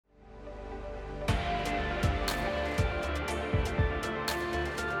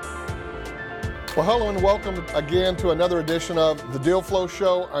Well, hello and welcome again to another edition of the Deal Flow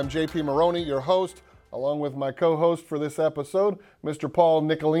Show. I'm JP Maroney, your host, along with my co-host for this episode, Mr. Paul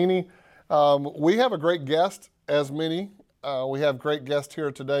Nicolini. We have a great guest, as many. We have great guests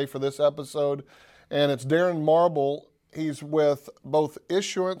here today for this episode, and it's Darren Marble. He's with both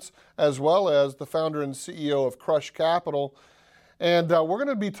Issuance as well as the founder and CEO of Crush Capital. And we're going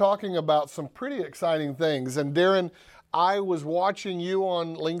to be talking about some pretty exciting things. And Darren, I was watching you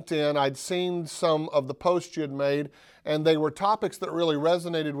on LinkedIn. I'd seen some of the posts you had made, and they were topics that really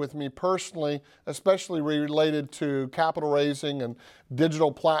resonated with me personally, especially related to capital raising and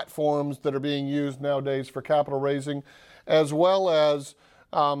digital platforms that are being used nowadays for capital raising, as well as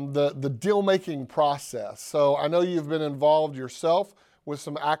the deal-making process. So I know you've been involved yourself with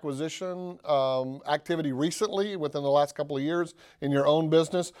some acquisition activity recently within the last couple of years in your own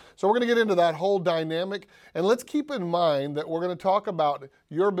business. So we're going to get into that whole dynamic. And let's keep in mind that we're going to talk about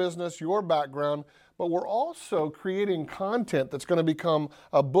your business, your background, but we're also creating content that's going to become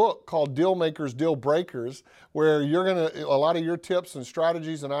a book called Deal Makers, Deal Breakers, where you're going to, a lot of your tips and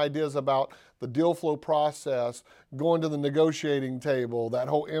strategies and ideas about the deal flow process, going to the negotiating table, that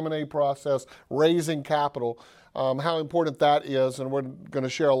whole M&A process, raising capital, how important that is, and we're going to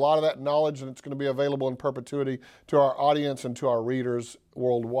share a lot of that knowledge, and it's going to be available in perpetuity to our audience and to our readers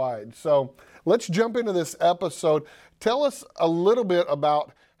worldwide. So let's jump into this episode. Tell us a little bit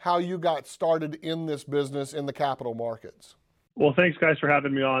about how you got started in this business in the capital markets. Well, thanks guys for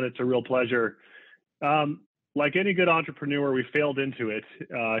having me on. It's a real pleasure. Like any good entrepreneur, we failed into it.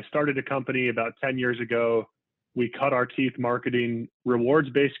 I started a company about 10 years ago. We cut our teeth marketing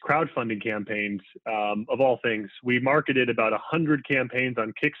rewards-based crowdfunding campaigns, of all things. We marketed about 100 campaigns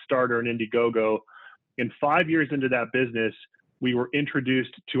on Kickstarter and Indiegogo. And 5 years into that business, we were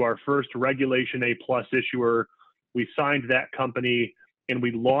introduced to our first Regulation A+ issuer. We signed that company and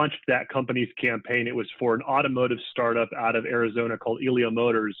we launched that company's campaign. It was for an automotive startup out of Arizona called Elio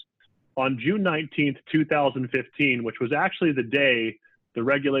Motors. On June 19th, 2015, which was actually the day the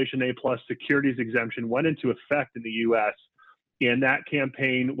Regulation A+ securities exemption went into effect in the U.S., and that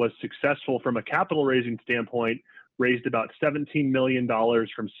campaign was successful from a capital raising standpoint, raised about $17 million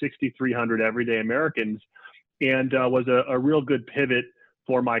from 6,300 everyday Americans, and was a real good pivot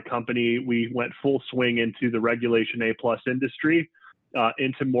for my company. We went full swing into the Regulation A+ industry,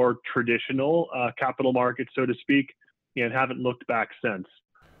 into more traditional capital markets, so to speak, and haven't looked back since.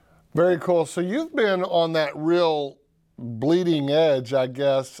 Very cool. So you've been on that real bleeding edge, I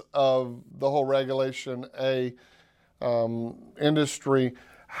guess, of the whole Regulation A industry.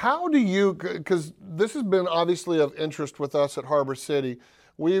 How do you, because this has been obviously of interest with us at Harbor City.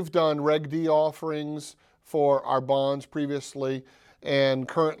 We've done Reg D offerings for our bonds previously and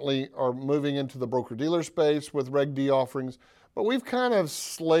currently are moving into the broker-dealer space with Reg D offerings. But we've kind of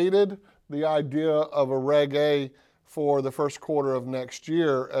slated the idea of a Reg A for the first quarter of next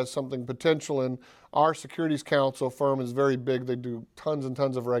year as something potential. And our securities counsel firm is very big. They do tons and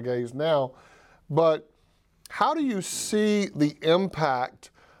tons of Reg A's now. But how do you see the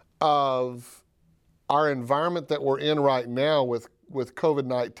impact of our environment that we're in right now with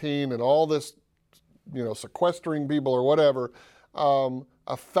COVID-19 and all this, sequestering people or whatever,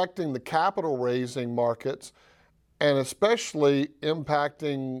 affecting the capital raising markets and especially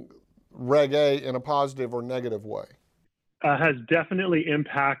impacting Reg A in a positive or negative way? Has definitely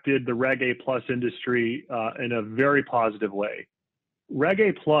impacted the Reg A+ industry in a very positive way. Reg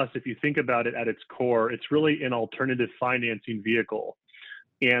A+, if you think about it at its core, it's really an alternative financing vehicle.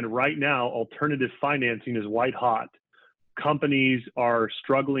 And right now, alternative financing is white hot. Companies are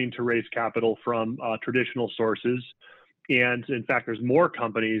struggling to raise capital from traditional sources. And in fact, there's more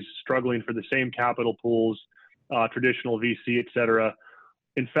companies struggling for the same capital pools, traditional VC, et cetera.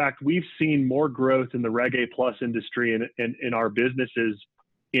 In fact, we've seen more growth in the Reg A+ industry and in our businesses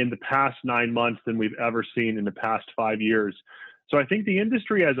in the past 9 months than we've ever seen in the past 5 years. So I think the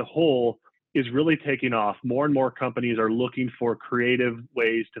industry as a whole is really taking off. More and more companies are looking for creative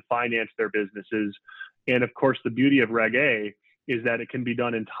ways to finance their businesses. And of course, the beauty of Reg A is that it can be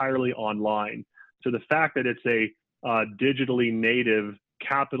done entirely online. So the fact that it's a digitally native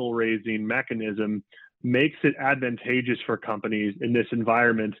capital raising mechanism makes it advantageous for companies in this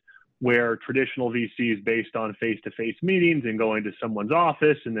environment where traditional VCs based on face-to-face meetings and going to someone's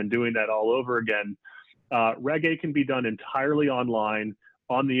office and then doing that all over again. Reg A can be done entirely online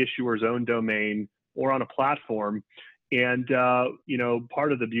on the issuer's own domain or on a platform. And,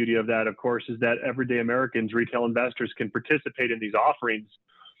 part of the beauty of that, of course, is that everyday Americans, retail investors can participate in these offerings.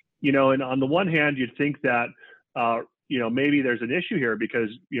 And on the one hand, you'd think that, maybe there's an issue here because,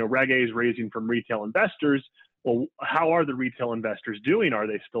 Reg A is raising from retail investors. Well, how are the retail investors doing? Are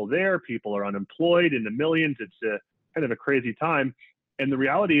they still there? People are unemployed in the millions. It's kind of a crazy time. And the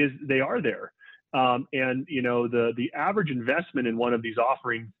reality is they are there. The average investment in one of these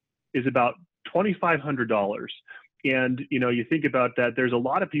offerings is about $2,500. And, you think about that, there's a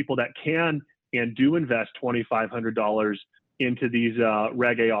lot of people that can and do invest $2,500 into these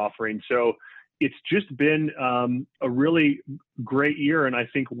Reg A offerings. So it's just been a really great year. And I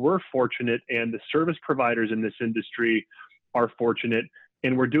think we're fortunate, and the service providers in this industry are fortunate.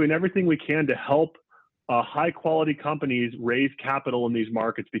 And we're doing everything we can to help high quality companies raise capital in these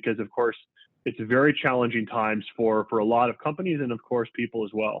markets, because of course it's very challenging times for a lot of companies and of course people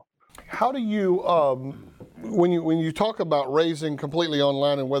as well. How do you, when you talk about raising completely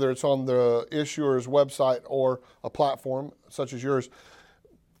online, and whether it's on the issuer's website or a platform such as yours,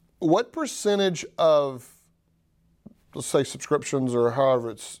 what percentage of, let's say, subscriptions, or however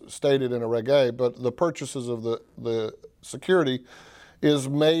it's stated in a Reg A, but the purchases of the security is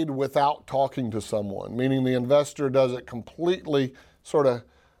made without talking to someone, meaning the investor does it completely sort of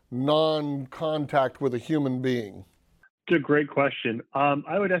non-contact with a human being? It's a great question.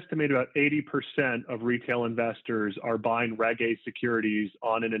 I would estimate about 80% of retail investors are buying Reg A securities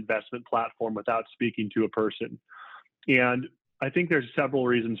on an investment platform without speaking to a person. And I think there's several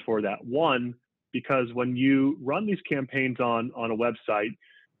reasons for that. One, because when you run these campaigns on a website,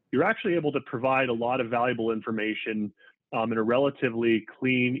 you're actually able to provide a lot of valuable information in a relatively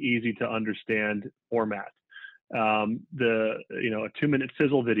clean, easy to understand format. A 2-minute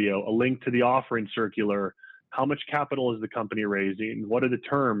sizzle video, a link to the offering circular, how much capital is the company raising, what are the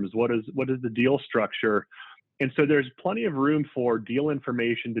terms, what is the deal structure. And so there's plenty of room for deal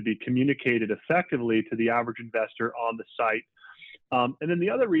information to be communicated effectively to the average investor on the site. And then the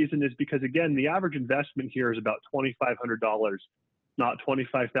other reason is because, again, the average investment here is about $2,500, not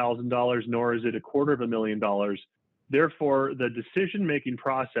 $25,000, nor is it $250,000. Therefore, the decision-making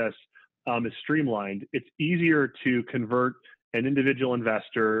process is streamlined. It's easier to convert an individual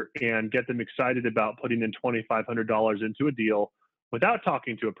investor and get them excited about putting in $2,500 into a deal without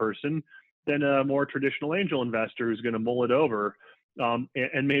talking to a person than a more traditional angel investor who's going to mull it over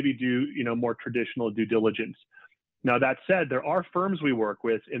and maybe do more traditional due diligence. Now, that said, there are firms we work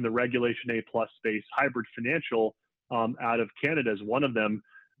with in the Regulation A+ space. Hybrid Financial out of Canada is one of them.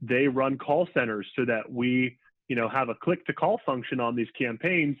 They run call centers so that we have a click-to-call function on these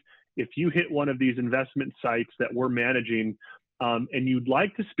campaigns. If you hit one of these investment sites that we're managing and you'd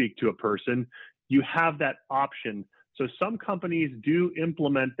like to speak to a person, you have that option. So some companies do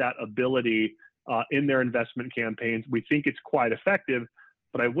implement that ability in their investment campaigns. We think it's quite effective,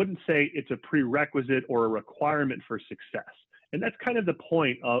 but I wouldn't say it's a prerequisite or a requirement for success. And that's kind of the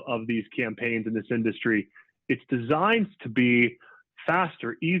point of these campaigns in this industry. It's designed to be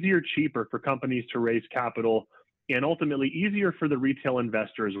faster, easier, cheaper for companies to raise capital, and ultimately easier for the retail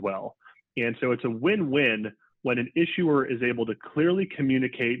investor as well. And so it's a win-win when an issuer is able to clearly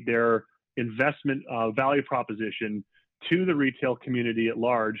communicate their investment value proposition to the retail community at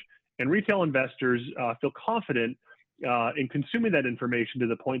large, and retail investors feel confident in consuming that information to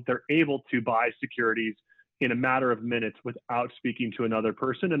the point they're able to buy securities in a matter of minutes without speaking to another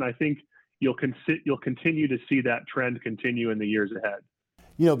person. And I think you'll continue to see that trend continue in the years ahead.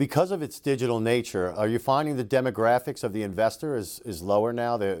 Because of its digital nature, are you finding the demographics of the investor is lower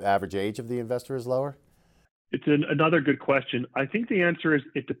now? The average age of the investor is lower? It's another good question. I think the answer is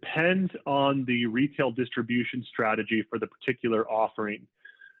it depends on the retail distribution strategy for the particular offering.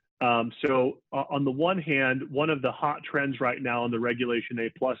 So on the one hand, one of the hot trends right now in the Regulation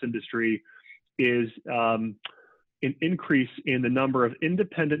A+ industry is an increase in the number of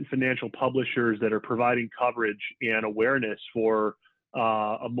independent financial publishers that are providing coverage and awareness for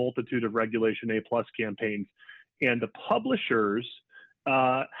a multitude of Regulation A+ campaigns. And the publishers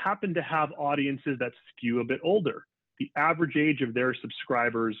happen to have audiences that skew a bit older. The average age of their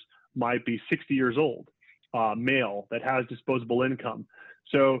subscribers might be 60 years old, male, that has disposable income.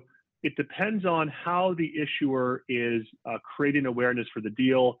 So it depends on how the issuer is creating awareness for the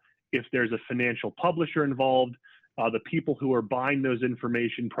deal. If there's a financial publisher involved, the people who are buying those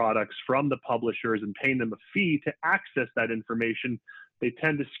information products from the publishers and paying them a fee to access that information, they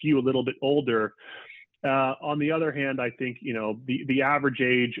tend to skew a little bit older. On the other hand, I think the average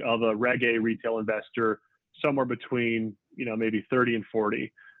age of a Reg A retail investor somewhere between maybe 30 and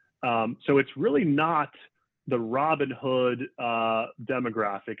 40. So it's really not the Robin Hood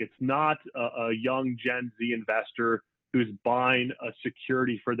demographic. It's not a young Gen Z investor who's buying a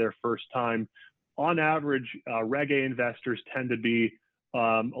security for their first time. On average, Reg A investors tend to be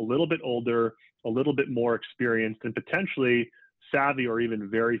a little bit older, a little bit more experienced and potentially savvy or even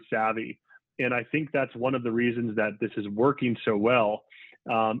very savvy. And I think that's one of the reasons that this is working so well,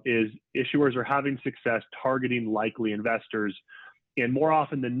 is issuers are having success targeting likely investors. And more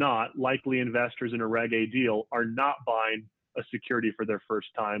often than not, likely investors in a Reg A deal are not buying a security for their first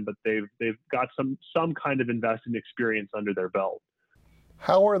time, but they've got some kind of investing experience under their belt.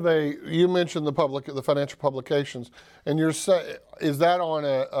 How are they? You mentioned the financial publications, and is that on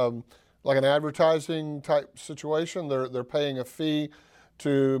a like an advertising type situation? They're paying a fee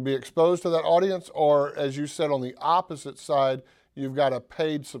to be exposed to that audience, or as you said, on the opposite side, you've got a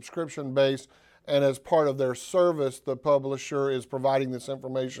paid subscription base, and as part of their service, the publisher is providing this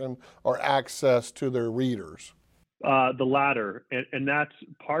information or access to their readers. The latter, and that's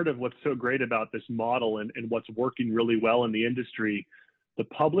part of what's so great about this model and what's working really well in the industry. The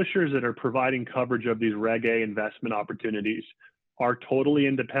publishers that are providing coverage of these Reg A investment opportunities are totally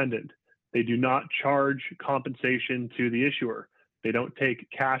independent. They do not charge compensation to the issuer. They don't take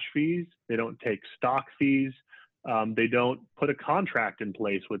cash fees. They don't take stock fees. They don't put a contract in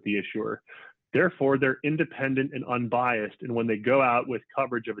place with the issuer. Therefore, they're independent and unbiased. And when they go out with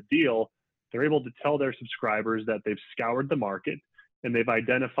coverage of a deal, they're able to tell their subscribers that they've scoured the market and they've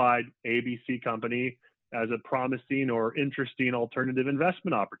identified ABC company as a promising or interesting alternative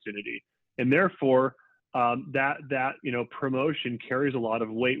investment opportunity. And therefore, that promotion carries a lot of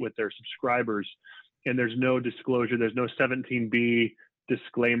weight with their subscribers. And there's no disclosure, there's no 17B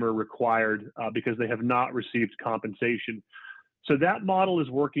disclaimer required because they have not received compensation. So that model is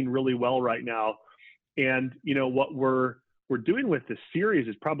working really well right now. And what we're doing with this series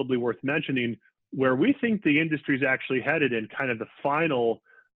is probably worth mentioning, where we think the industry is actually headed in kind of the final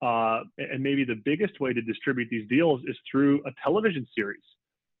and maybe the biggest way to distribute these deals is through a television series.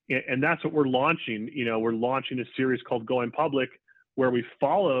 And that's what we're launching. We're launching a series called Going Public, where we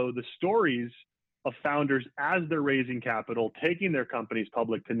follow the stories of founders as they're raising capital, taking their companies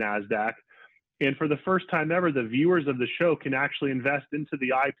public to NASDAQ. And for the first time ever, the viewers of the show can actually invest into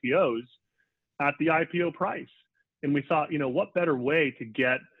the IPOs at the IPO price. And we thought, what better way to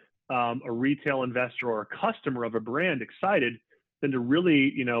get a retail investor or a customer of a brand excited than to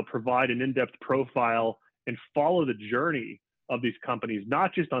really, provide an in-depth profile and follow the journey of these companies,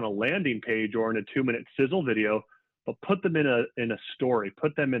 not just on a landing page or in a 2-minute sizzle video, but put them in a story,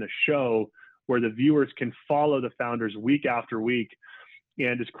 put them in a show where the viewers can follow the founders week after week.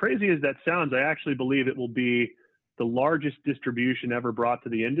 And as crazy as that sounds, I actually believe it will be the largest distribution ever brought to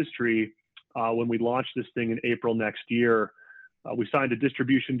the industry when we launch this thing in April next year. We signed a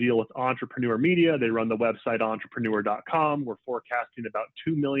distribution deal with Entrepreneur Media. They run the website entrepreneur.com. We're forecasting about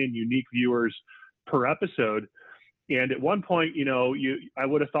 2 million unique viewers per episode. And at one point, I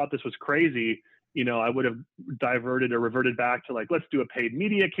would have thought this was crazy. I would have diverted or reverted back to let's do a paid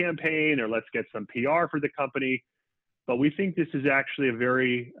media campaign or let's get some PR for the company. But we think this is actually a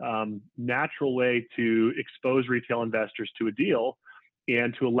very natural way to expose retail investors to a deal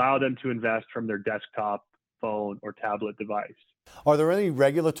and to allow them to invest from their desktop, phone, or tablet device. Are there any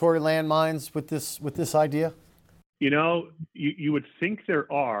regulatory landmines with this idea? You would think there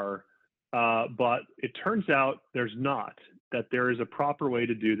are, but it turns out there's not, that there is a proper way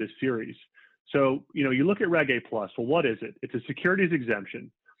to do this series. So, you look at Reg A Plus. Well, what is it? It's a securities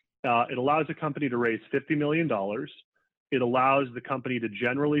exemption. It allows a company to raise $50 million. It allows the company to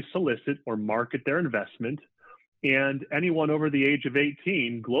generally solicit or market their investment. And anyone over the age of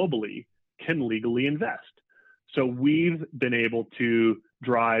 18 globally can legally invest. So we've been able to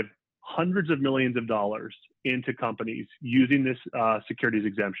drive hundreds of millions of dollars into companies using this securities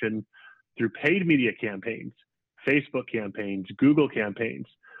exemption through paid media campaigns, Facebook campaigns, Google campaigns,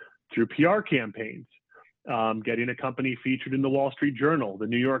 through PR campaigns, getting a company featured in the Wall Street Journal, the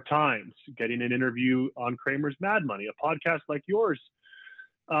New York Times, getting an interview on Kramer's Mad Money, a podcast like yours,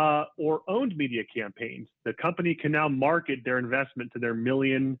 or owned media campaigns. The company can now market their investment to their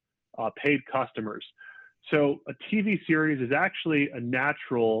million paid customers. So a TV series is actually a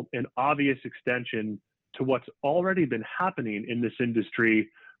natural and obvious extension to what's already been happening in this industry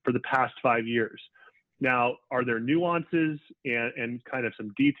for the past 5 years. Now, are there nuances and kind of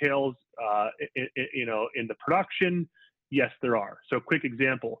some details, in the production? Yes, there are. So quick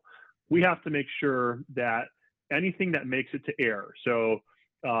example, we have to make sure that anything that makes it to air. So,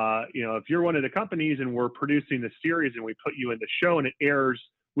 if you're one of the companies and we're producing the series and we put you in the show and it airs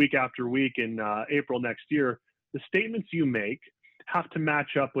week after week in April next year, the statements you make have to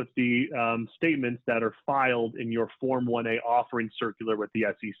match up with the statements that are filed in your Form 1A offering circular with the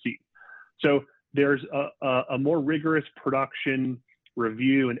SEC. So there's a more rigorous production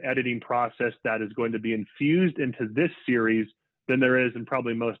review and editing process that is going to be infused into this series than there is in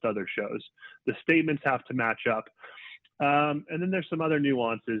probably most other shows. The statements have to match up. And then there's some other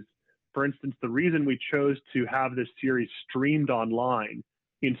nuances. For instance, the reason we chose to have this series streamed online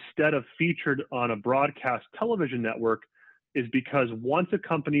instead of featured on a broadcast television network is because once a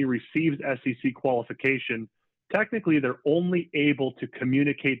company receives SEC qualification, technically they're only able to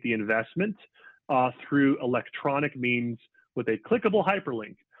communicate the investment through electronic means with a clickable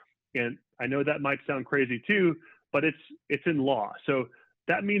hyperlink. And I know that might sound crazy too, but it's in law. So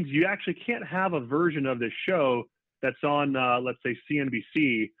that means you actually can't have a version of this show that's on, let's say,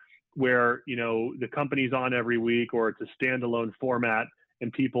 CNBC, where the company's on every week, or it's a standalone format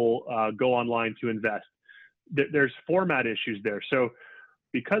and people go online to invest. There's format issues there. So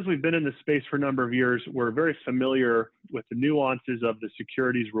because we've been in this space for a number of years, we're very familiar with the nuances of the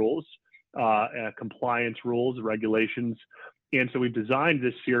securities rules, compliance rules, regulations. And so we've designed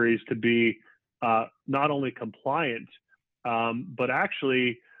this series to be not only compliant, but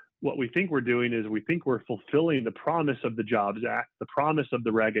actually what we think we're doing is we think we're fulfilling the promise of the Jobs Act, the promise of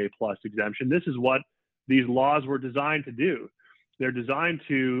the Reg A Plus exemption. This is what these laws were designed to do. They're designed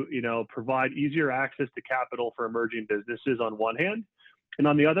to, provide easier access to capital for emerging businesses on one hand, and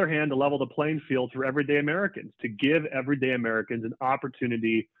on the other hand, to level the playing field for everyday Americans, to give everyday Americans an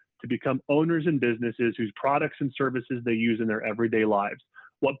opportunity to become owners in businesses whose products and services they use in their everyday lives.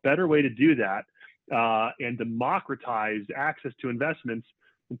 What better way to do that and democratize access to investments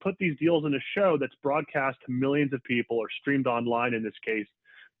and put these deals in a show that's broadcast to millions of people or streamed online in this case,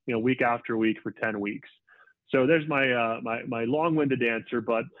 week after week for 10 weeks. So there's my my long-winded answer,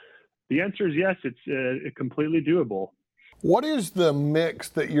 but the answer is yes, it's completely doable. What is the mix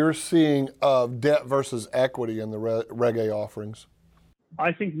that you're seeing of debt versus equity in the Reg A offerings?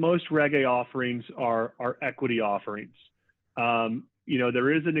 I think most Reg A offerings are equity offerings.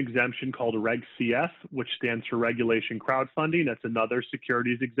 There is an exemption called a Reg CF, which stands for Regulation Crowdfunding. That's another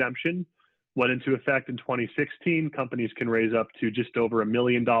securities exemption. Went into effect in 2016. Companies can raise up to just over $1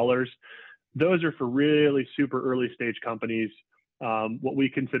 million. Those are for really super early stage companies, what we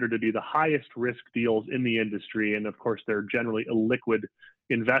consider to be the highest risk deals in the industry. And of course, they're generally illiquid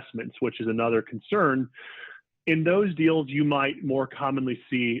investments, which is another concern. In those deals, you might more commonly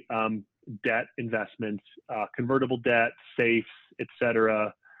see debt investments, convertible debt, safes, et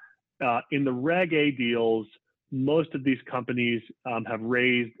cetera. In the Reg A deals, most of these companies have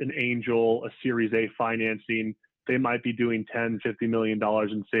raised an angel, a Series A financing. They might be doing $10, $50 million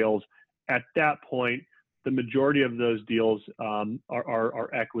in sales. At that point, the majority of those deals are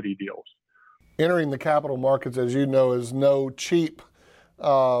equity deals. Entering the capital markets, as you know, is no cheap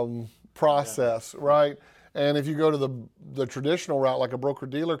process, right? And if you go to the traditional route, like a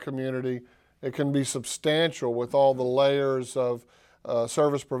broker-dealer community, it can be substantial with all the layers of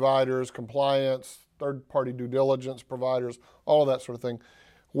service providers, compliance, third-party due diligence providers, all of that sort of thing.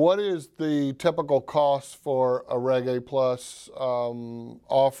 What is the typical cost for a Reg A Plus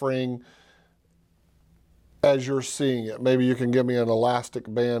offering as you're seeing it? Maybe you can give me an elastic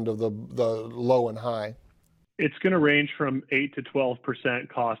band of the low and high. It's going to range from 8 to 12%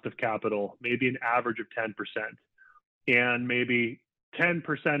 cost of capital, maybe an average of 10%. And maybe 10%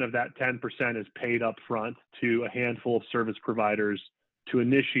 of that 10% is paid up front to a handful of service providers to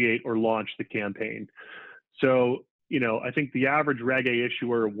initiate or launch the campaign. So, I think the average Reg A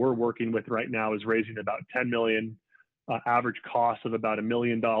issuer we're working with right now is raising about $10 million, average cost of about $1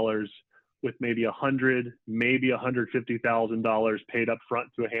 million, with maybe $100,000, maybe $150,000 paid up front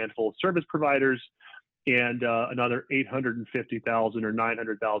to a handful of service providers, and another $850,000 or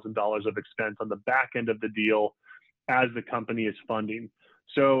 $900,000 of expense on the back end of the deal as the company is funding.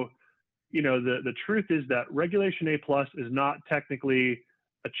 So, the truth is that Regulation A Plus is not technically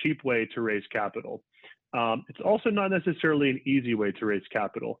a cheap way to raise capital. It's also not necessarily an easy way to raise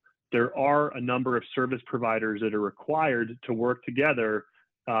capital. There are a number of service providers that are required to work together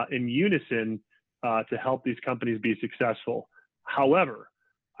in unison to help these companies be successful. However,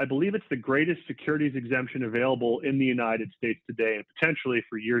 I believe it's the greatest securities exemption available in the United States today and potentially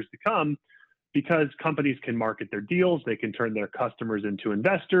for years to come, because companies can market their deals, they can turn their customers into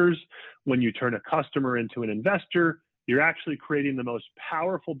investors. When you turn a customer into an investor, you're actually creating the most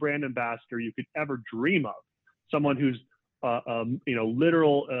powerful brand ambassador you could ever dream of. Someone who's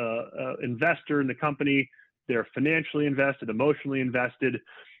literal investor in the company. They're financially invested, emotionally invested.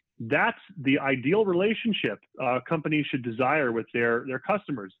 That's the ideal relationship companies should desire with their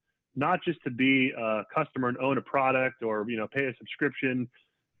customers, not just to be a customer and own a product or pay a subscription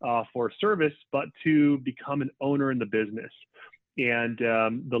for a service, but to become an owner in the business, and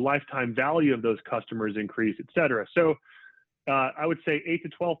the lifetime value of those customers increase, et cetera. So, I would say 8 to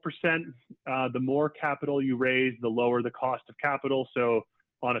 12%. The more capital you raise, the lower the cost of capital. So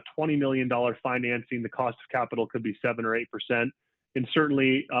on a $20 million financing, the cost of capital could be 7 or 8%. And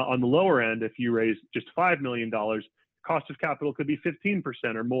certainly on the lower end, if you raise just $5 million, cost of capital could be 15%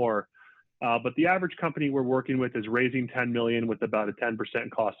 or more. But the average company we're working with is raising 10 million with about a 10%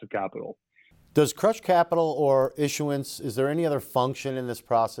 cost of capital. Does Crush Capital or issuance, is there any other function in this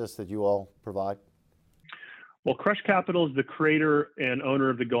process that you all provide? Well, Crush Capital is the creator and owner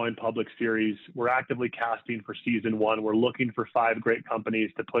of the Going Public series. We're actively casting for season 1. We're looking for 5 great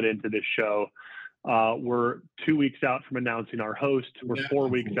companies to put into this show. We're 2 weeks out from announcing our host. We're 4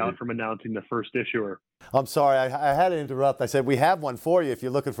 weeks out from announcing the first issuer. I'm sorry, I had to interrupt. I said we have one for you. If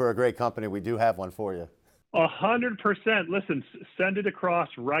you're looking for a great company, we do have one for you. 100%. Listen, send it across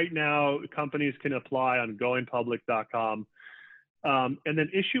right now. Companies can apply on goingpublic.com. And then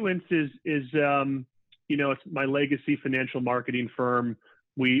issuance is it's my legacy financial marketing firm.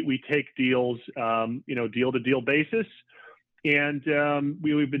 We take deals, deal to deal basis. And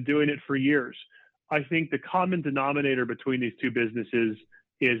we've been doing it for years. I think the common denominator between these two businesses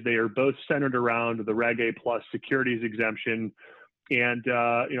is they are both centered around the Reg A plus securities exemption. And,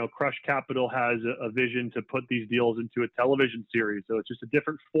 Crush Capital has a vision to put these deals into a television series. So it's just a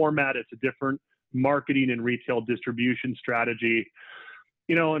different format. It's a different marketing and retail distribution strategy.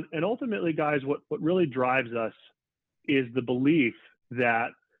 And ultimately, guys, what really drives us is the belief that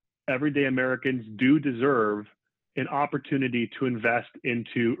everyday Americans do deserve an opportunity to invest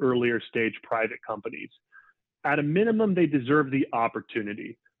into earlier stage private companies. At a minimum, they deserve the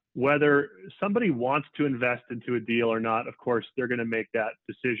opportunity. Whether somebody wants to invest into a deal or not, of course, they're going to make that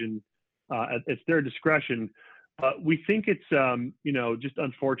decision. It's their discretion. But we think it's, just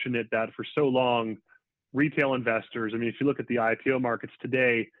unfortunate that for so long, retail investors, if you look at the IPO markets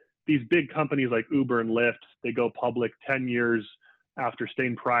today, these big companies like Uber and Lyft, they go public 10 years after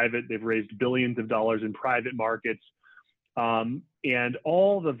staying private. They've raised billions of dollars in private markets. And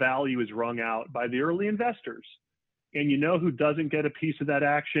all the value is wrung out by the early investors. And you know who doesn't get a piece of that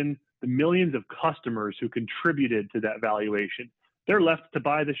action? The millions of customers who contributed to that valuation. They're left to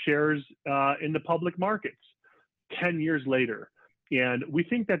buy the shares in the public markets 10 years later. And we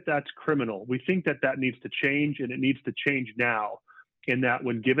think that that's criminal. We think that that needs to change, and it needs to change now. In that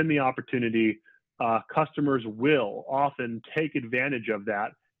when given the opportunity, customers will often take advantage of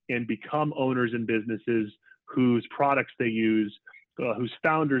that and become owners in businesses whose products they use, whose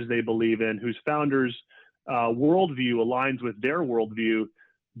founders they believe in, whose founders' worldview aligns with their worldview.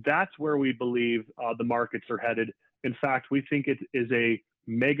 That's where we believe the markets are headed. In fact, we think it is a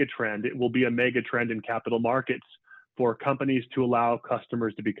mega trend. It will be a mega trend in capital markets for companies to allow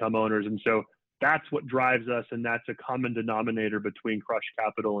customers to become owners. And so that's what drives us, and that's a common denominator between Crush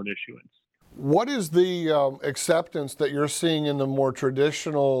Capital and issuance. What is the acceptance that you're seeing in the more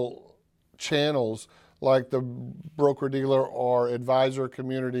traditional channels like the broker-dealer or advisor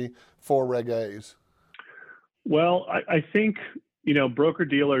community for Reg A's? Well, I think,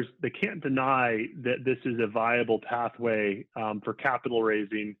 broker-dealers, they can't deny that this is a viable pathway for capital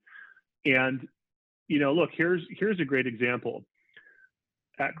raising. And, look, here's a great example.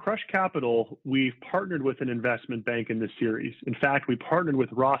 At Crush Capital, we've partnered with an investment bank in this series. In fact, we partnered with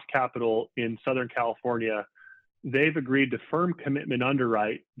Roth Capital in Southern California. They've agreed to firm commitment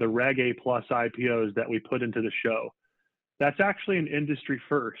underwrite the Reg A plus IPOs that we put into the show. That's actually an industry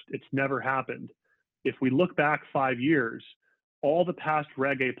first. It's never happened. If we look back 5 years, all the past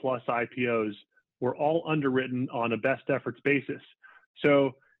Reg A plus IPOs were all underwritten on a best efforts basis.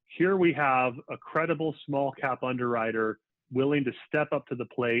 So here we have a credible small cap underwriter willing to step up to the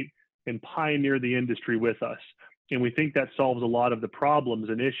plate and pioneer the industry with us. And we think that solves a lot of the problems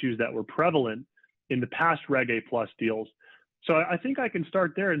and issues that were prevalent in the past Reg A plus deals. So I think I can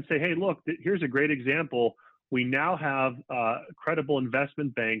start there and say, hey, look, here's a great example. We now have credible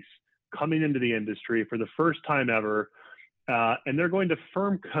investment banks coming into the industry for the first time ever, and they're going to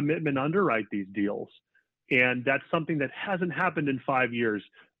firm commitment underwrite these deals. And that's something that hasn't happened in 5 years.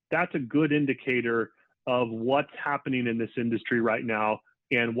 That's a good indicator of what's happening in this industry right now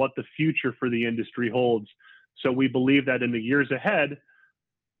and what the future for the industry holds. So we believe that in the years ahead,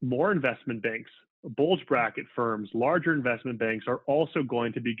 more investment banks, bulge bracket firms, larger investment banks are also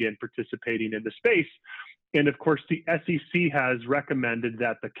going to begin participating in the space. And of course, the SEC has recommended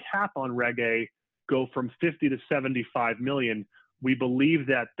that the cap on Reg A go from 50 to 75 million. We believe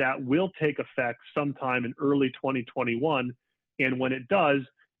that that will take effect sometime in early 2021. And when it does,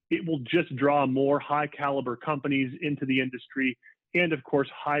 it will just draw more high caliber companies into the industry and of course,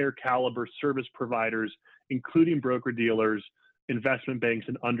 higher caliber service providers, including broker dealers, investment banks,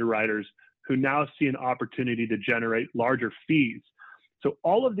 and underwriters who now see an opportunity to generate larger fees. So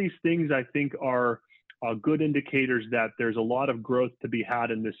all of these things, I think, are good indicators that there's a lot of growth to be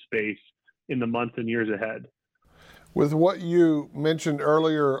had in this space in the months and years ahead. With what you mentioned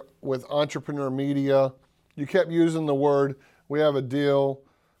earlier with entrepreneur media, you kept using the word, we have a deal,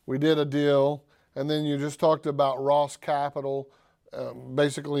 we did a deal, and then you just talked about Ross Capital,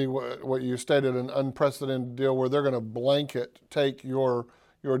 basically what you stated, an unprecedented deal where they're going to blanket take your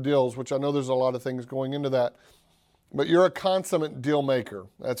deals, which I know there's a lot of things going into that. But you're a consummate deal maker.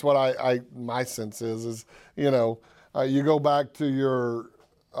 That's what my sense is you go back to your,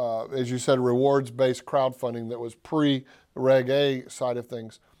 as you said, rewards-based crowdfunding that was pre-Reg A side of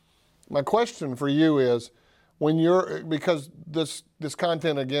things. My question for you is, because this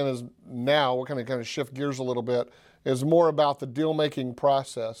content again is now, we're going to kind of shift gears a little bit, is more about the deal-making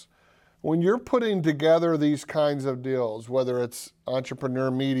process. When you're putting together these kinds of deals, whether it's entrepreneur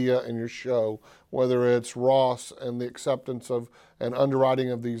media and your show, whether it's Ross and the acceptance of and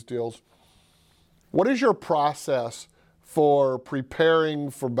underwriting of these deals, what is your process for preparing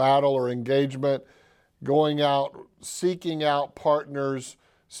for battle or engagement, going out, seeking out partners,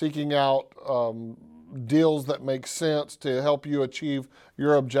 seeking out deals that make sense to help you achieve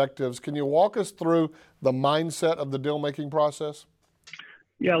your objectives? Can you walk us through the mindset of the deal-making process?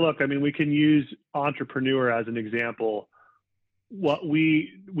 Yeah, look, I mean, we can use entrepreneur as an example. What we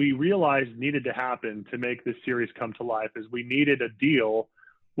realized needed to happen to make this series come to life is we needed a deal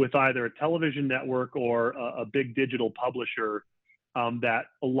with either a television network or a big digital publisher that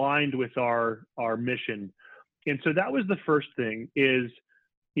aligned with our mission. And so that was the first thing is,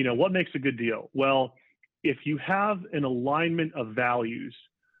 what makes a good deal? Well, if you have an alignment of values,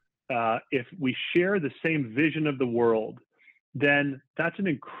 if we share the same vision of the world, then that's an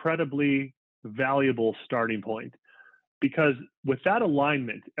incredibly valuable starting point. Because with that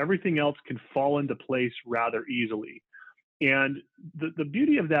alignment, everything else can fall into place rather easily. And the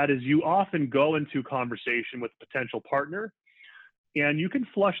beauty of that is you often go into conversation with a potential partner and you can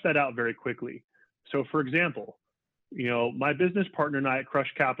flush that out very quickly. So for example, my business partner and I at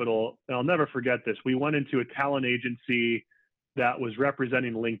Crush Capital, and I'll never forget this, we went into a talent agency that was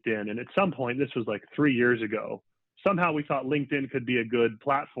representing LinkedIn. And at some point, this was like 3 years ago, somehow we thought LinkedIn could be a good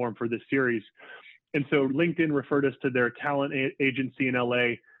platform for this series. And so LinkedIn referred us to their talent agency in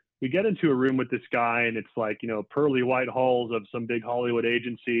LA. We get into a room with this guy and it's like, pearly white halls of some big Hollywood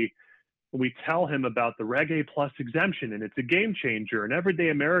agency. And we tell him about the Reg A Plus exemption and it's a game changer and everyday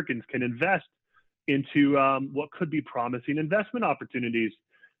Americans can invest into what could be promising investment opportunities.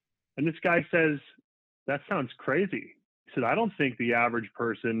 And this guy says, that sounds crazy. He said, I don't think the average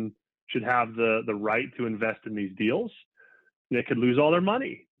person should have the right to invest in these deals. They could lose all their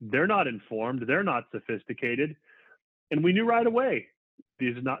money. They're not informed. They're not sophisticated. And we knew right away,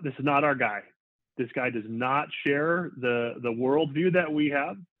 this is not our guy. This guy does not share the worldview that we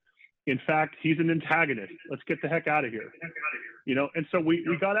have. In fact, he's an antagonist. Let's get the heck out of here. And so we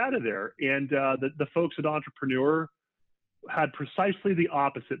got out of there. And the folks at Entrepreneur had precisely the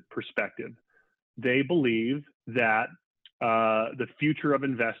opposite perspective. They believe that the future of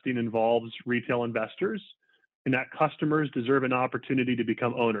investing involves retail investors and that customers deserve an opportunity to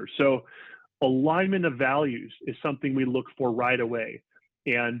become owners. So alignment of values is something we look for right away.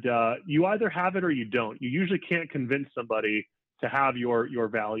 And you either have it or you don't. You usually can't convince somebody to have your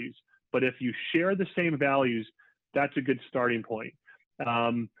values. But if you share the same values, that's a good starting point.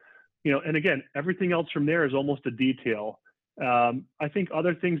 And again, everything else from there is almost a detail. I think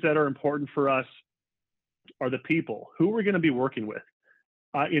other things that are important for us are the people who we're going to be working with.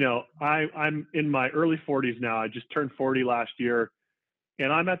 I'm in my early 40s now. I just turned 40 last year,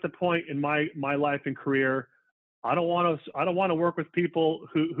 and I'm at the point in my life and career. I don't want to work with people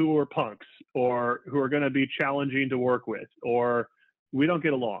who are punks or who are going to be challenging to work with, or we don't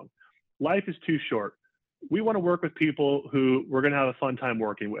get along. Life is too short. We want to work with people who we're going to have a fun time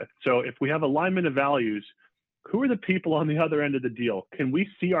working with. So if we have alignment of values, who are the people on the other end of the deal? Can we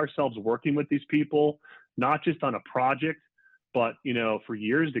see ourselves working with these people, not just on a project, but for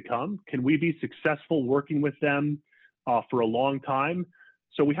years to come? Can we be successful working with them for a long time?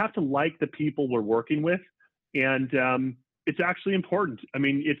 So we have to like the people we're working with, and it's actually important. I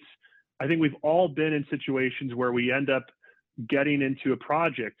mean, I think we've all been in situations where we end up getting into a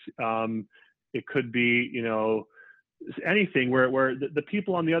project. It could be anything where the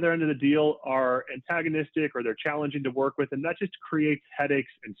people on the other end of the deal are antagonistic or they're challenging to work with, and that just creates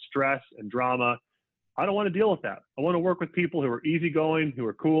headaches and stress and drama. I don't want to deal with that. I want to work with people who are easygoing, who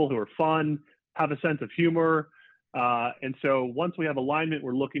are cool, who are fun, have a sense of humor. And so once we have alignment,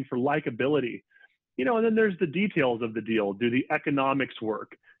 we're looking for likability, and then there's the details of the deal. Do the economics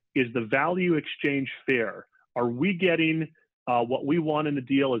work? Is the value exchange fair? Are we getting what we want in the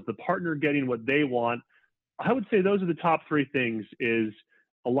deal? Is the partner getting what they want? I would say those are the top three things: is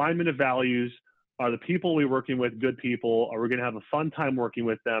alignment of values. Are the people we're working with good people? Are we going to have a fun time working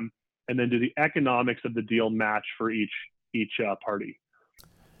with them? And then do the economics of the deal match for each party?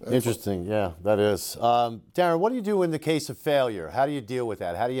 Interesting. Yeah, that is. Darren, what do you do in the case of failure? How do you deal with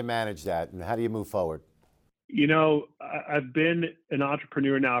that? How do you manage that? And how do you move forward? You know, I've been an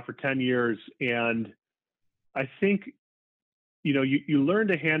entrepreneur now for 10 years, and I think, you know, you learn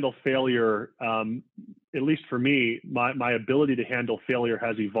to handle failure. At least for me, my ability to handle failure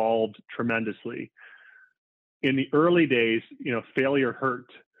has evolved tremendously. In the early days, you know, failure hurt.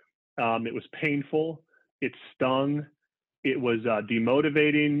 It was painful. It stung. It was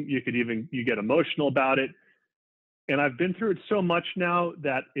demotivating. You get emotional about it. And I've been through it so much now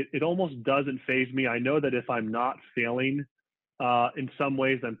that it almost doesn't faze me. I know that if I'm not failing in some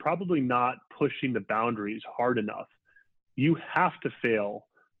ways, I'm probably not pushing the boundaries hard enough. You have to fail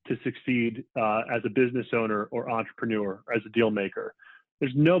to succeed as a business owner or entrepreneur, or as a deal maker.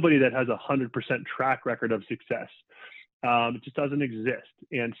 There's nobody that has 100% track record of success. It just doesn't exist.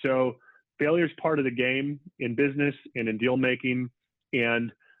 And so failure is part of the game in business and in deal making.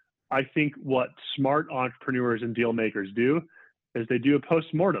 And I think what smart entrepreneurs and deal makers do is they do a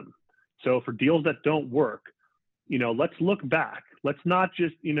post-mortem. So for deals that don't work, you know, let's look back. Let's not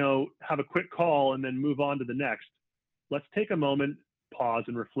just, you know, have a quick call and then move on to the next. Let's take a moment, pause,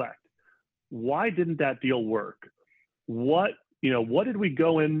 and reflect. Why didn't that deal work? What did we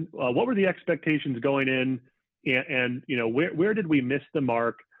go in? What were the expectations going in? And you know, where did we miss the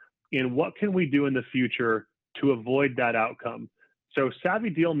mark? And what can we do in the future to avoid that outcome? So savvy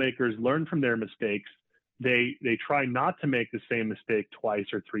deal makers learn from their mistakes. They try not to make the same mistake twice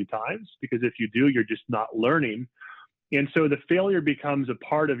or three times, because if you do, you're just not learning. And so the failure becomes a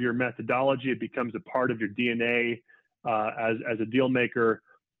part of your methodology. It becomes a part of your DNA as a deal maker.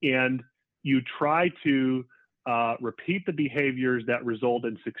 And you try to repeat the behaviors that result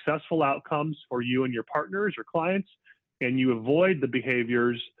in successful outcomes for you and your partners or clients, and you avoid the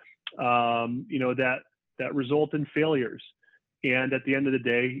behaviors that result in failures. And at the end of the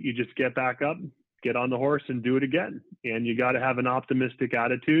day, you just get back up, get on the horse, and do it again. And you got to have an optimistic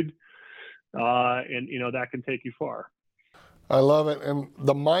attitude, and you know that can take you far. I love it. And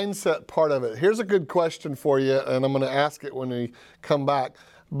the mindset part of it. Here's a good question for you, and I'm going to ask it when we come back.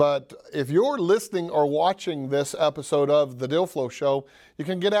 But if you're listening or watching this episode of The Deal Flow Show, you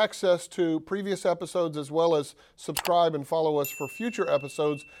can get access to previous episodes as well as subscribe and follow us for future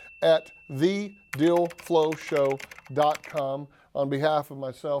episodes at thedealflowshow.com. On behalf of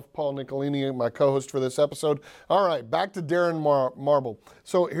myself, Paul Nicolini, my co-host for this episode. All right, back to Darren Marble.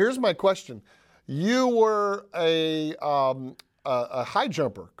 So here's my question. You were a high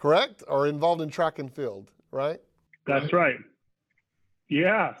jumper, correct? Or involved in track and field, right? That's right.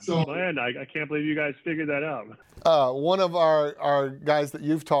 Yeah, so, man, I can't believe you guys figured that out. One of our guys that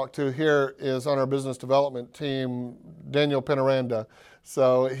you've talked to here is on our business development team, Daniel Penaranda.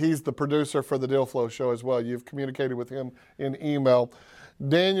 So he's the producer for the Deal Flow Show as well. You've communicated with him in email.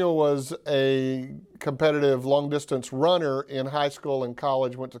 Daniel was a competitive long-distance runner in high school and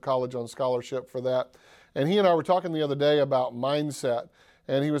college, went to college on scholarship for that. And he and I were talking the other day about mindset,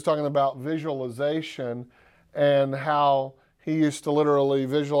 and he was talking about visualization and how he used to literally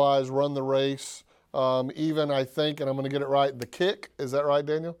visualize, run the race, even I think, and I'm going to get it right, the kick. Is that right,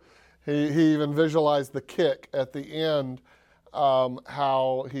 Daniel? He even visualized the kick at the end,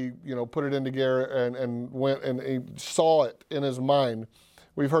 how he put it into gear and went and he saw it in his mind.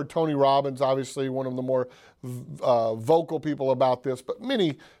 We've heard Tony Robbins, obviously one of the more vocal people about this, but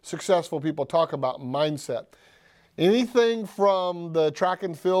many successful people talk about mindset. Anything from the track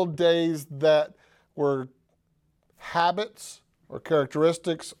and field days that were habits or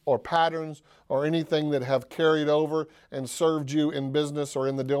characteristics or patterns or anything that have carried over and served you in business or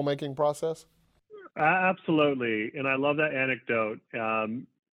in the deal-making process? Absolutely. And I love that anecdote.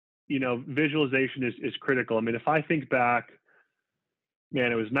 Visualization is critical. I mean, if I think back,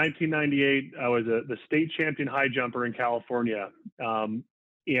 man, it was 1998. I was the state champion high jumper in California.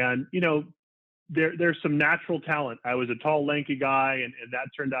 There's some natural talent. I was a tall, lanky guy, and that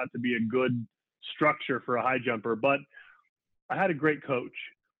turned out to be a good structure for a high jumper. But I had a great coach.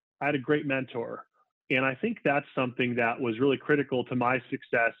 I had a great mentor. And I think that's something that was really critical to my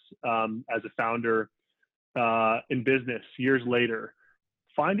success as a founder in business years later.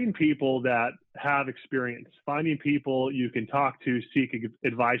 Finding people that have experience, finding people you can talk to, seek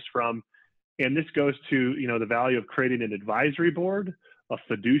advice from. And this goes to, the value of creating an advisory board, a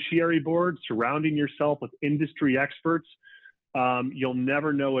fiduciary board, surrounding yourself with industry experts. You'll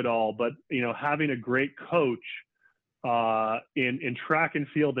never know it all, but having a great coach in track and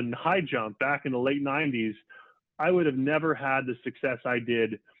field and high jump back in the late 90s, I would have never had the success I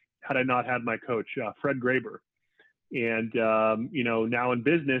did had I not had my coach, Fred Graber. And, now in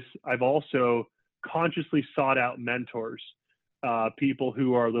business, I've also consciously sought out mentors, people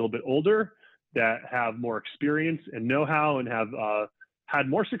who are a little bit older, that have more experience and know-how and have had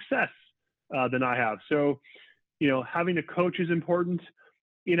more success than I have. So, having a coach is important,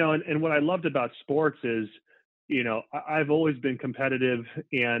 and what I loved about sports is, I've always been competitive,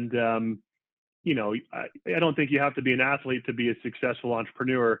 and, I don't think you have to be an athlete to be a successful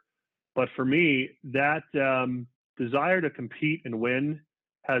entrepreneur. But for me, that desire to compete and win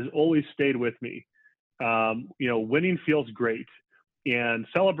has always stayed with me. Winning feels great, and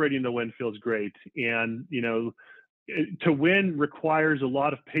celebrating the win feels great. And, to win requires a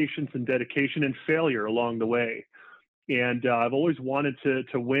lot of patience and dedication and failure along the way. And I've always wanted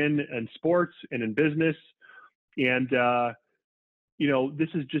to win in sports and in business. And, this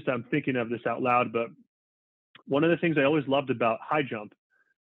is just, I'm thinking of this out loud, but one of the things I always loved about high jump,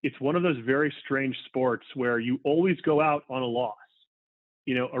 it's one of those very strange sports where you always go out on a loss.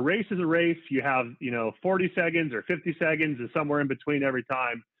 A race is a race. You have, 40 seconds or 50 seconds and somewhere in between every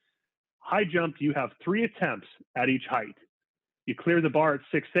time. High jump, you have 3 attempts at each height. You clear the bar at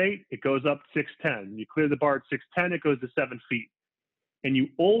 6'8", it goes up 6'10". You clear the bar at 6'10", it goes to 7 feet. And you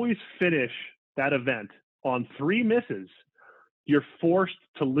always finish that event on 3 misses. You're forced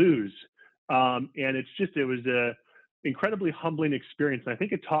to lose. And it was a incredibly humbling experience. And I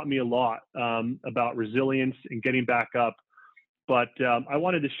think it taught me a lot about resilience and getting back up. But I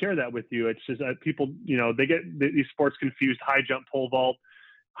wanted to share that with you. It's just people, they get these sports confused: high jump, pole vault.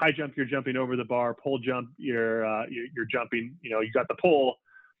 High jump, you're jumping over the bar. Pole jump, you're jumping. You got the pole.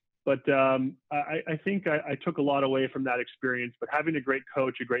 But I think I took a lot away from that experience. But having a great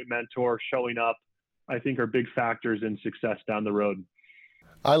coach, a great mentor, showing up, I think are big factors in success down the road.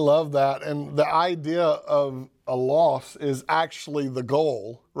 I love that. And the idea of a loss is actually the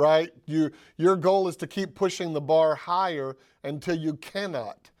goal, right? Your goal is to keep pushing the bar higher until you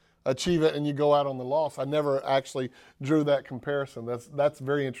cannot achieve it and you go out on the loss. I never actually drew that comparison. That's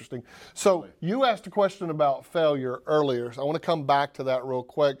very interesting. So you asked a question about failure earlier. So I want to come back to that real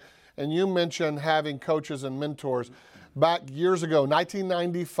quick. And you mentioned having coaches and mentors. Back years ago,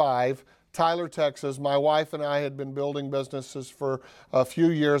 1995, Tyler, Texas, my wife and I had been building businesses for a few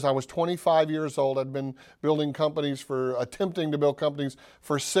years. I was 25 years old. I'd been attempting to build companies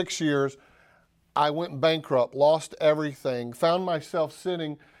for 6 years. I went bankrupt, lost everything, found myself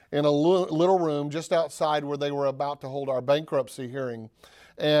sitting in a little room just outside where they were about to hold our bankruptcy hearing.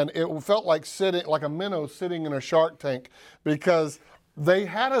 And it felt like a minnow sitting in a shark tank, because they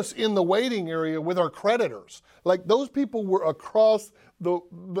had us in the waiting area with our creditors. Like, those people were across the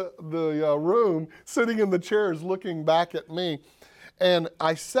room, sitting in the chairs, looking back at me. And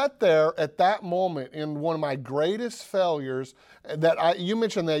I sat there at that moment in one of my greatest failures. You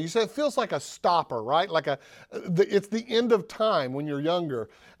mentioned that. You said it feels like a stopper, right? It's the end of time when you're younger.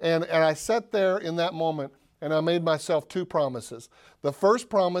 And I sat there in that moment, and I made myself 2 promises. The first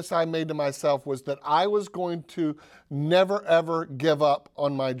promise I made to myself was that I was going to never, ever give up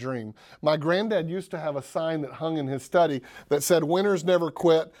on my dream. My granddad used to have a sign that hung in his study that said, "Winners never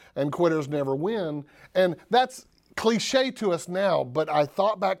quit and quitters never win." And that's cliche to us now, but I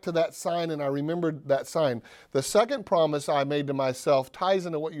thought back to that sign and I remembered that sign. The second promise I made to myself ties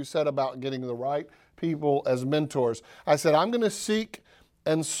into what you said about getting the right people as mentors. I said, I'm going to seek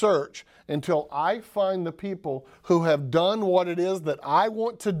and search until I find the people who have done what it is that I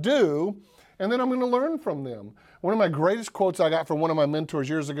want to do, and then I'm going to learn from them. One of my greatest quotes I got from one of my mentors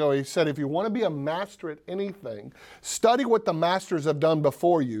years ago, he said, if you want to be a master at anything, study what the masters have done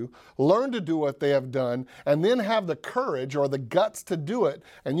before you, learn to do what they have done, and then have the courage or the guts to do it,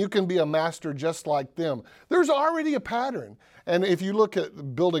 and you can be a master just like them. There's already a pattern. And if you look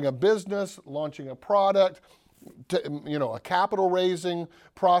at building a business, launching a product, a capital raising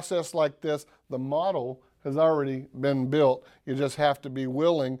process like this, the model has already been built. You just have to be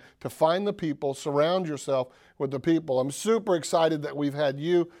willing to find the people, surround yourself with the people. I'm super excited that we've had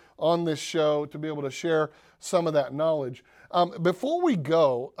you on this show to be able to share some of that knowledge. Before we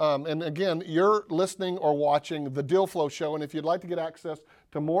go, and again, you're listening or watching The Deal Flow Show, and if you'd like to get access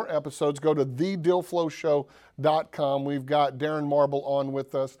to more episodes, go to thedealflowshow.com. We've got Darren Marble on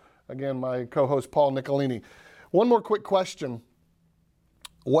with us. Again, my co-host, Paul Nicolini. One more quick question.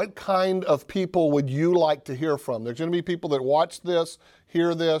 What kind of people would you like to hear from? There's going to be people that watch this,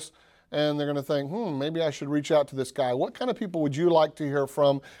 hear this, and they're going to think, maybe I should reach out to this guy. What kind of people would you like to hear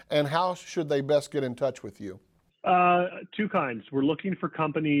from, and how should they best get in touch with you? Two kinds. We're looking for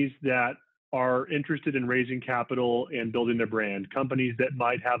companies that are interested in raising capital and building their brand. Companies that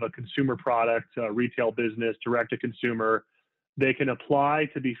might have a consumer product, a retail business, direct to consumer. They can apply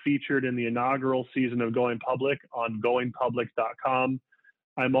to be featured in the inaugural season of Going Public on goingpublic.com.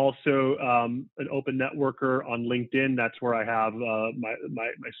 I'm also an open networker on LinkedIn. That's where I have my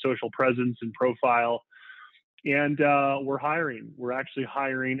social presence and profile. And we're hiring. We're actually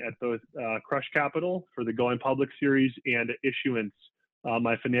hiring at both Crush Capital for the Going Public series and Issuance,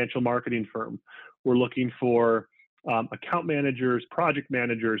 my financial marketing firm. We're looking for account managers, project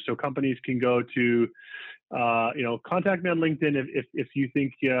managers, so companies can go to, contact me on LinkedIn if you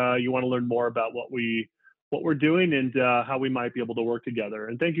think you want to learn more about what we're doing and how we might be able to work together.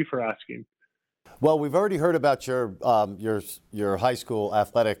 And thank you for asking. Well, we've already heard about your high school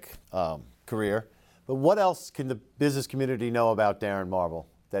athletic career, but what else can the business community know about Darren Marble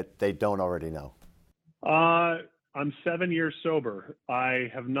that they don't already know? I'm 7 years sober.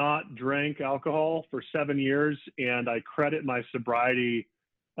 I have not drank alcohol for 7 years, and I credit my sobriety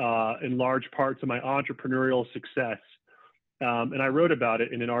in large part to my entrepreneurial success. And I wrote about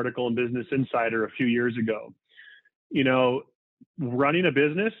it in an article in Business Insider a few years ago. You know, running a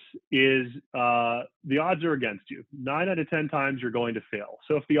business is, the odds are against you. 9 out of 10 times you're going to fail.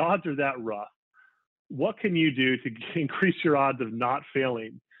 So if the odds are that rough, what can you do to increase your odds of not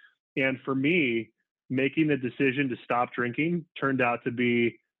failing? And for me, making the decision to stop drinking turned out to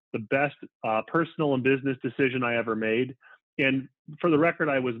be the best personal and business decision I ever made. And for the record,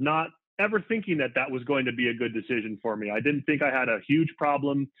 I was not ever thinking that was going to be a good decision for me. I didn't think I had a huge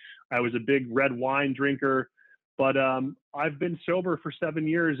problem. I was a big red wine drinker, but I've been sober for 7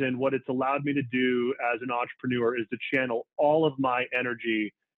 years, and what it's allowed me to do as an entrepreneur is to channel all of my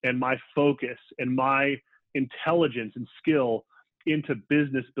energy and my focus and my intelligence and skill into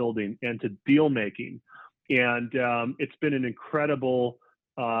business building and to deal making. And it's been an incredible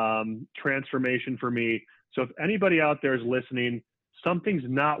transformation for me. So if anybody out there is listening, something's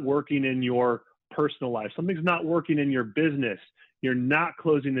not working in your personal life, something's not working in your business, you're not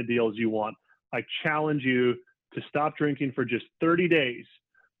closing the deals you want, I challenge you to stop drinking for just 30 days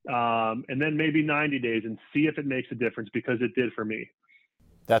and then maybe 90 days and see if it makes a difference, because it did for me.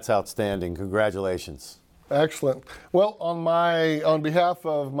 That's outstanding. Congratulations. Excellent. Well, on behalf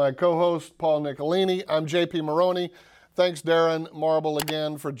of my co-host, Paul Nicolini, I'm JP Maroney. Thanks, Darren Marble,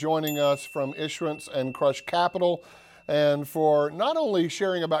 again for joining us from Issuance and Crush Capital, and for not only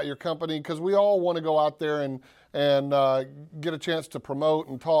sharing about your company, because we all want to go out there and get a chance to promote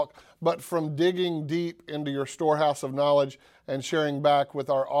and talk, but from digging deep into your storehouse of knowledge and sharing back with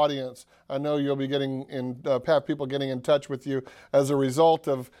our audience. I know you'll be have people getting in touch with you as a result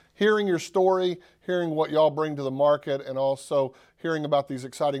of hearing your story, hearing what y'all bring to the market, and also hearing about these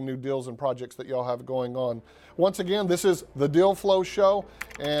exciting new deals and projects that y'all have going on. Once again, this is the Deal Flow Show,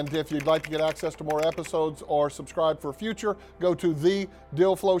 and if you'd like to get access to more episodes or subscribe for future, go to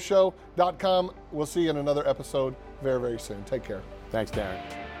thedealflowshow.com. We'll see you in another episode very, very soon. Take care. Thanks, Darren.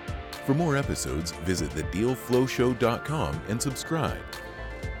 For more episodes, visit thedealflowshow.com and subscribe.